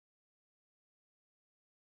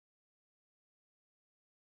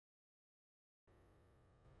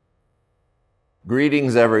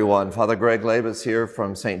Greetings, everyone. Father Greg Labus here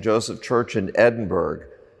from St. Joseph Church in Edinburg.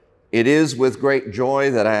 It is with great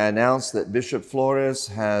joy that I announce that Bishop Flores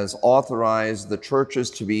has authorized the churches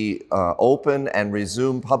to be open and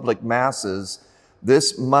resume public masses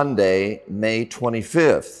this Monday, May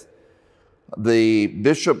 25th. The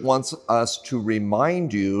bishop wants us to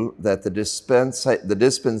remind you that the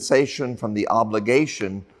dispensation from the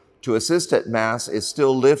obligation to assist at Mass is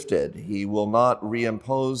still lifted. He will not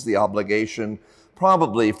reimpose the obligation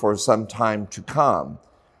probably for some time to come.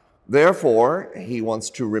 Therefore, he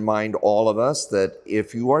wants to remind all of us that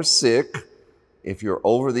if you are sick, if you're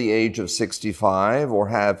over the age of 65 or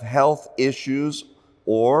have health issues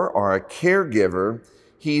or are a caregiver,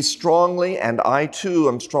 he strongly, and I too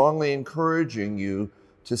am strongly encouraging you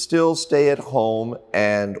to still stay at home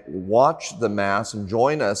and watch the Mass and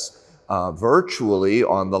join us virtually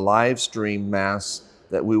on the live stream Mass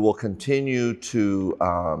that we will continue to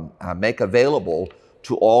make available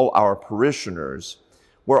to all our parishioners.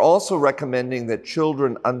 We're also recommending that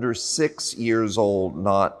children under 6 years old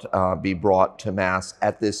not be brought to Mass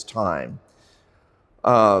at this time.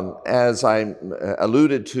 As I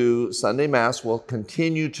alluded to, Sunday Mass will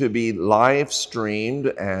continue to be live streamed,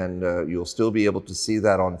 and you'll still be able to see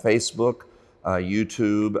that on Facebook,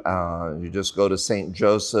 YouTube. You just go to St.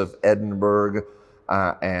 Joseph, Edinburg,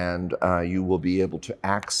 and you will be able to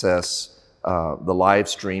access the live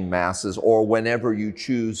stream Masses, or whenever you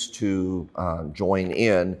choose to join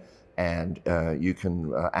in, and you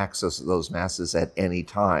can access those Masses at any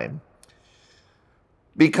time.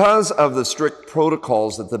 Because of the strict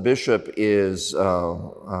protocols that the bishop is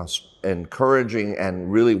encouraging and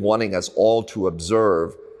really wanting us all to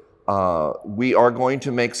observe, we are going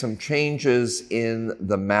to make some changes in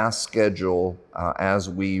the Mass schedule as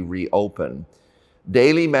we reopen.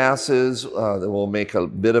 Daily Masses, will make a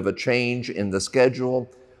bit of a change in the schedule.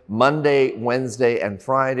 Monday, Wednesday, and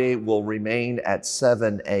Friday will remain at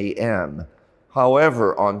 7 a.m.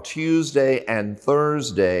 However, on Tuesday and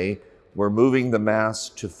Thursday, we're moving the Mass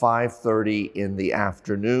to 5:30 in the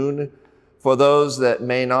afternoon. For those that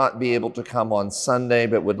may not be able to come on Sunday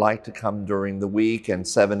but would like to come during the week, and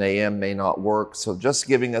 7 a.m. may not work, so just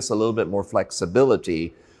giving us a little bit more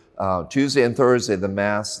flexibility. Tuesday and Thursday, the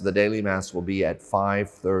Mass, the daily Mass, will be at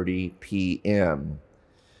 5:30 p.m.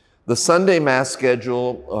 The Sunday Mass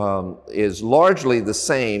schedule is largely the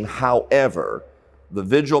same. However, the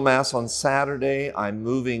Vigil Mass on Saturday, I'm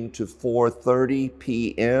moving to 4:30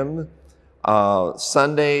 p.m.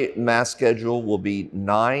 Sunday Mass schedule will be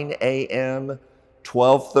 9 a.m.,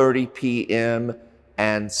 12:30 p.m.,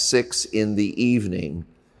 and 6 in the evening.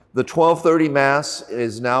 The 12:30 Mass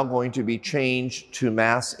is now going to be changed to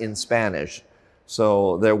Mass in Spanish.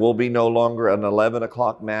 So there will be no longer an 11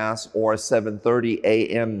 o'clock Mass or a 7:30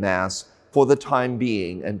 a.m. Mass for the time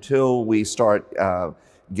being until we start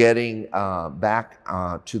getting back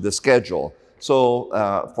to the schedule. So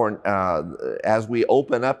as we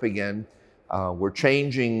open up again, we're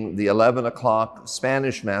changing the 11 o'clock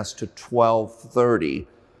Spanish Mass to 12:30.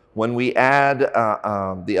 When we add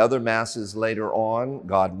the other Masses later on,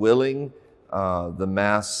 God willing, that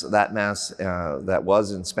Mass that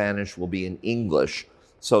was in Spanish will be in English.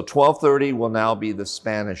 So 12:30 will now be the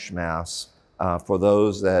Spanish Mass for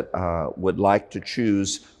those that would like to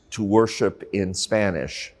choose to worship in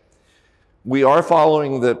Spanish. We are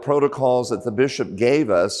following the protocols that the bishop gave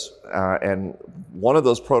us, and one of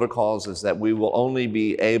those protocols is that we will only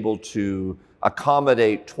be able to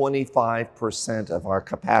accommodate 25% of our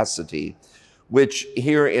capacity, which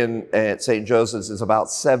here at St. Joseph's is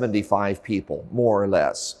about 75 people, more or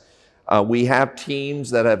less. We have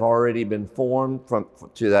teams that have already been formed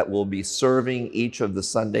that will be serving each of the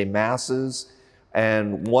Sunday Masses,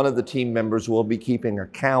 and one of the team members will be keeping a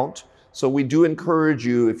count. So we do encourage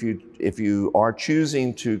you, if you are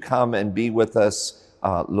choosing to come and be with us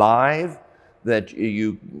live, that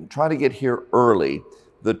you try to get here early.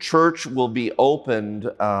 The church will be opened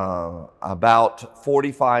about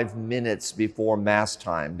 45 minutes before Mass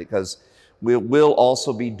time, because we will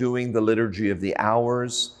also be doing the Liturgy of the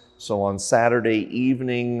Hours. So on Saturday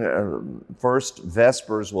evening, first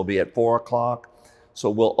Vespers will be at 4 o'clock.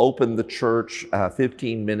 So we'll open the church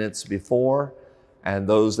 15 minutes before, and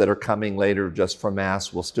those that are coming later just for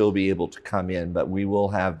Mass will still be able to come in. But we will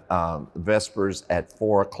have Vespers at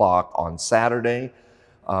 4 o'clock on Saturday.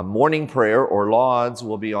 Morning prayer or lauds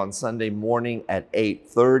will be on Sunday morning at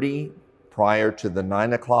 8:30 prior to the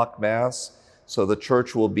 9 o'clock Mass. So the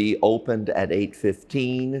church will be opened at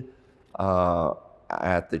 8:15.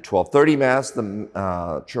 At the 12:30 Mass,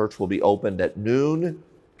 the church will be opened at noon.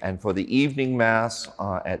 And for the evening Mass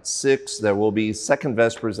at 6, there will be second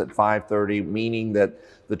Vespers at 5:30, meaning that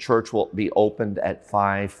the church will be opened at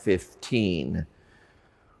 5:15.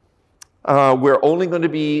 We're only going to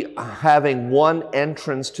be having one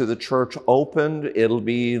entrance to the church opened. It'll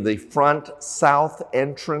be the front south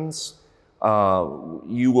entrance.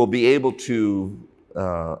 You will be able to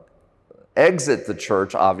exit the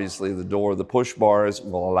church. Obviously, the door, the push bars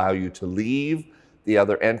will allow you to leave the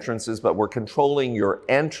other entrances, but we're controlling your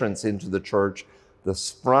entrance into the church. The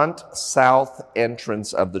front south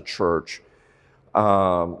entrance of the church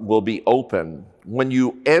will be open. When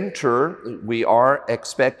you enter, we are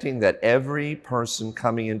expecting that every person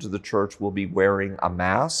coming into the church will be wearing a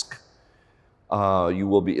mask. There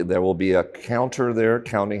will be a counter there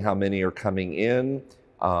counting how many are coming in.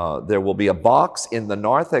 There will be a box in the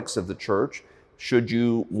narthex of the church. Should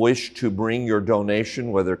you wish to bring your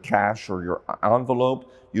donation, whether cash or your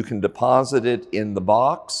envelope, you can deposit it in the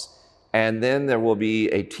box, and then there will be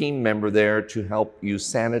a team member there to help you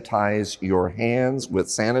sanitize your hands with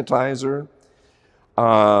sanitizer.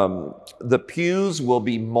 The pews will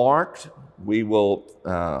be marked.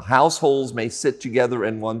 Households may sit together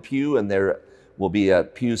in one pew, and there will be a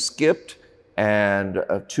pew skipped, and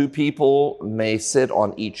 2 people may sit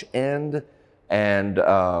on each end. And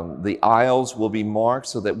the aisles will be marked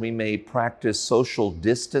so that we may practice social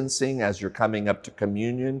distancing as you're coming up to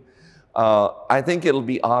communion. I think it'll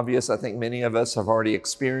be obvious. I think many of us have already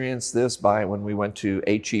experienced this when we went to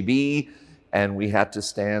HEB and we had to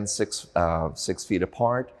stand 6 feet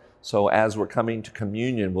apart. So as we're coming to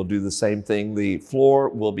communion, we'll do the same thing. The floor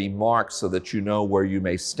will be marked so that you know where you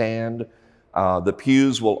may stand. The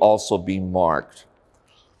pews will also be marked.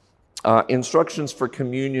 Instructions for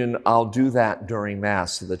communion, I'll do that during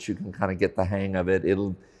Mass so that you can kind of get the hang of it.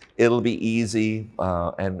 It'll be easy,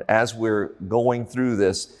 and as we're going through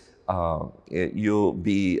this, you'll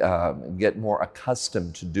get more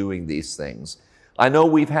accustomed to doing these things. I know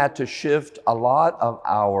we've had to shift a lot of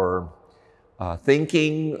our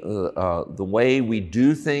thinking. The way we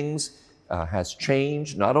do things has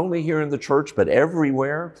changed, not only here in the church, but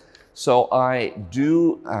everywhere. So I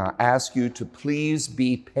do ask you to please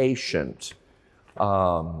be patient.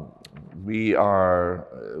 We're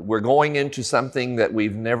going into something that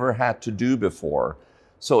we've never had to do before.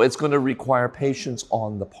 So it's going to require patience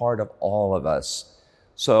on the part of all of us.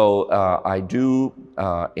 So I do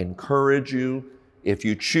encourage you, if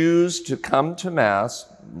you choose to come to Mass,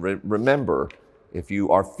 remember, if you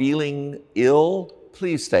are feeling ill,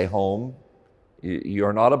 please stay home.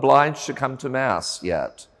 You're not obliged to come to Mass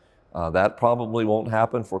yet. That probably won't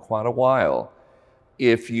happen for quite a while.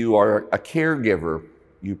 If you are a caregiver,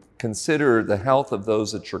 you consider the health of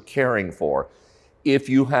those that you're caring for. If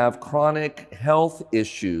you have chronic health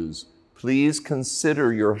issues, please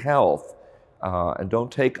consider your health and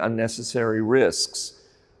don't take unnecessary risks.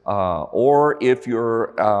 Or if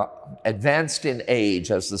you're advanced in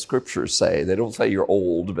age, as the scriptures say, they don't say you're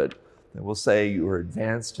old, but they will say you're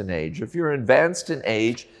advanced in age. If you're advanced in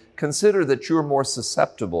age, consider that you're more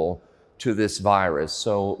susceptible to this virus.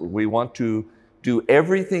 So we want to do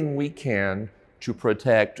everything we can to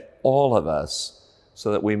protect all of us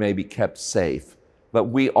so that we may be kept safe. But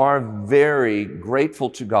we are very grateful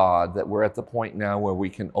to God that we're at the point now where we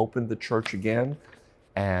can open the church again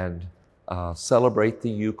and celebrate the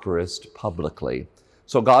Eucharist publicly.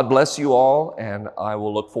 So God bless you all, and I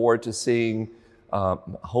will look forward to seeing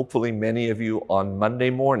hopefully many of you on Monday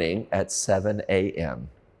morning at 7 a.m.